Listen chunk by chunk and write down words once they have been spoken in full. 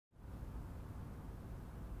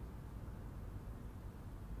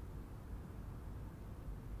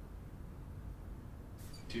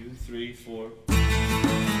2, 3, 4.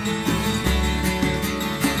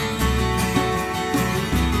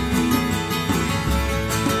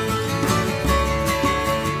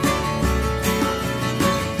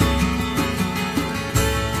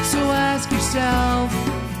 So ask yourself,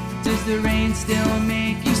 does the rain still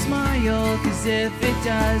make you smile? 'Cause if it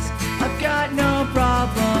does, I've got no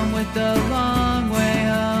problem with the long way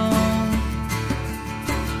home.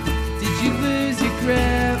 Did you lose your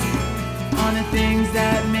grip on the things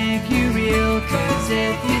that make you real? 'Cause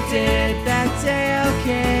if you did, that's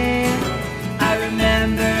a-okay. I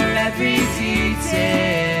remember every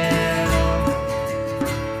detail.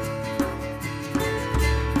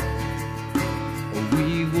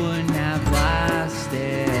 We wouldn't have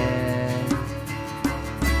lasted.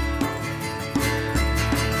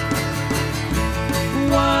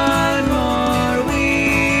 One more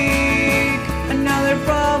week, another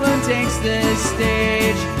problem takes the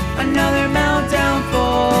stage. Another meltdown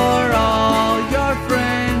for all your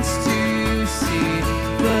friends to see.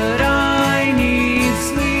 But I need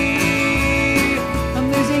sleep. I'm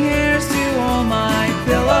losing hairs to all my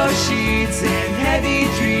pillow sheets and heavy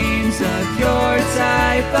dreams of your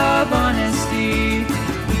type of honesty.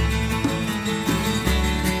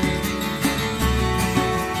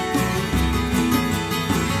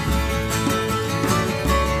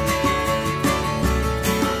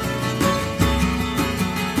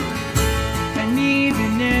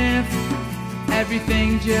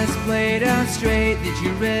 Everything just played out straight. Did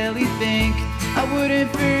you really think I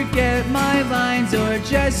wouldn't forget my lines or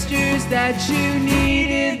gestures that you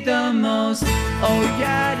needed the most? Oh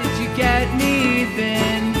yeah, did you get me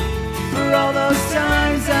even? For all those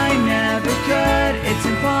times I never could. It's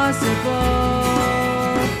impossible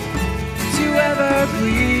to ever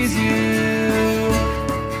please you.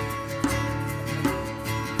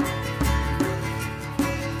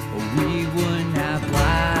 We wouldn't have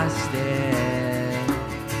lasted.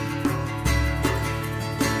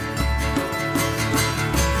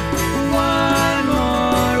 One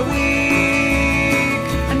more week,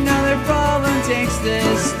 another problem takes the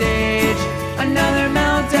stage. Another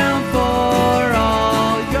meltdown for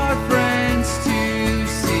all your friends to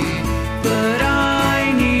see. But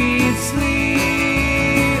I need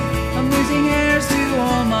sleep. I'm losing hairs to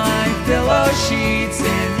all my pillow sheets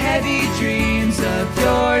and heavy dreams of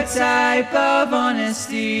your type of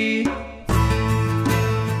honesty.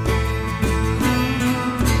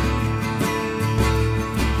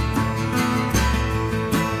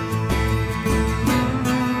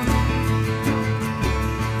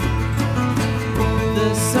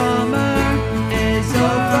 The summer is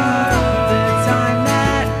over, the time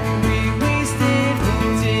that we wasted.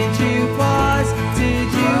 Did you pause? Did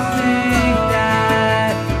you think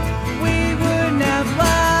that we wouldn't have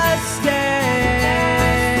lasted?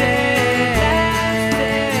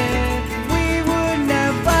 We wouldn't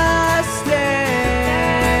have lasted.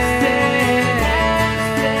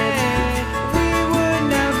 We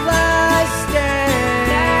wouldn't have lasted.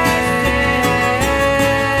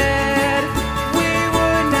 We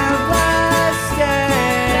wouldn't have lasted.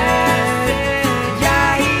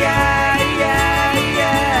 Yeah, yeah, yeah,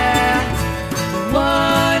 yeah.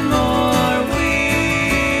 One more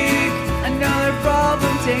week, another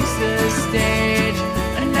problem takes the stage.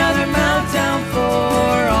 Another meltdown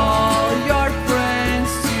for all your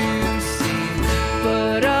friends to see.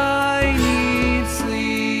 But I need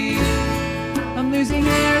sleep. I'm losing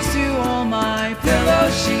hairs to all my pillow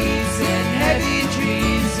sheets and